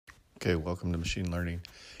Okay, welcome to Machine Learning.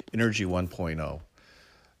 Energy 1.0,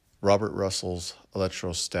 Robert Russell's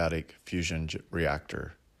electrostatic fusion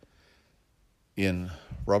reactor. In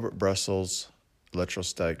Robert Russell's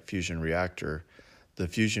electrostatic fusion reactor, the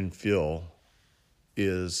fusion fuel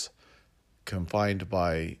is confined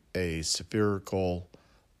by a spherical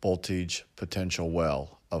voltage potential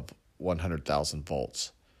well of 100,000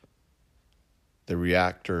 volts. The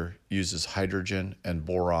reactor uses hydrogen and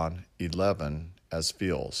boron 11 as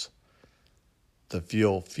fuels. The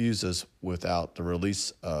fuel fuses without the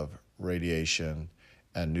release of radiation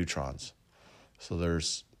and neutrons. So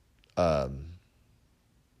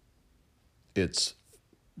it's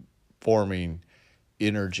forming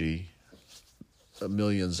energy,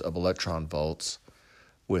 millions of electron volts,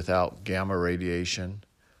 without gamma radiation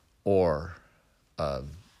or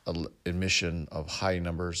emission of high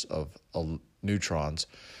numbers of neutrons,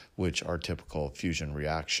 which are typical of fusion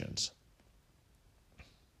reactions.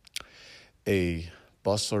 A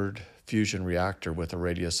Bussard fusion reactor with a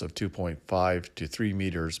radius of 2.5 to 3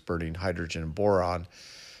 meters burning hydrogen and boron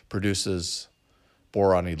produces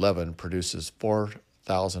boron-11 produces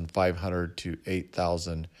 4,500 to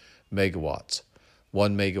 8,000 megawatts.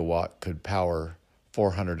 1 megawatt could power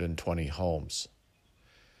 420 homes.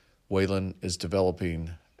 Wayland is developing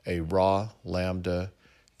a raw lambda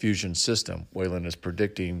fusion system. Wayland is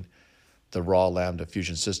predicting the raw lambda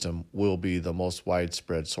fusion system will be the most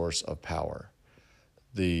widespread source of power.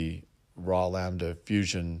 The raw lambda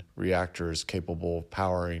fusion reactor is capable of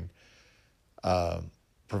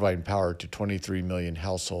providing power to 23 million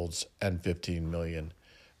households and 15 million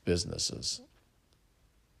businesses.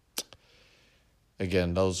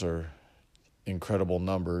 Again, those are incredible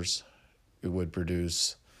numbers. It would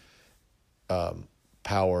produce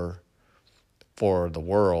power for the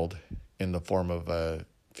world in the form of a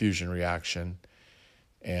fusion reaction,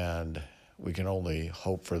 and we can only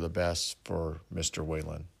hope for the best for Mr.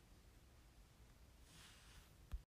 Wayland.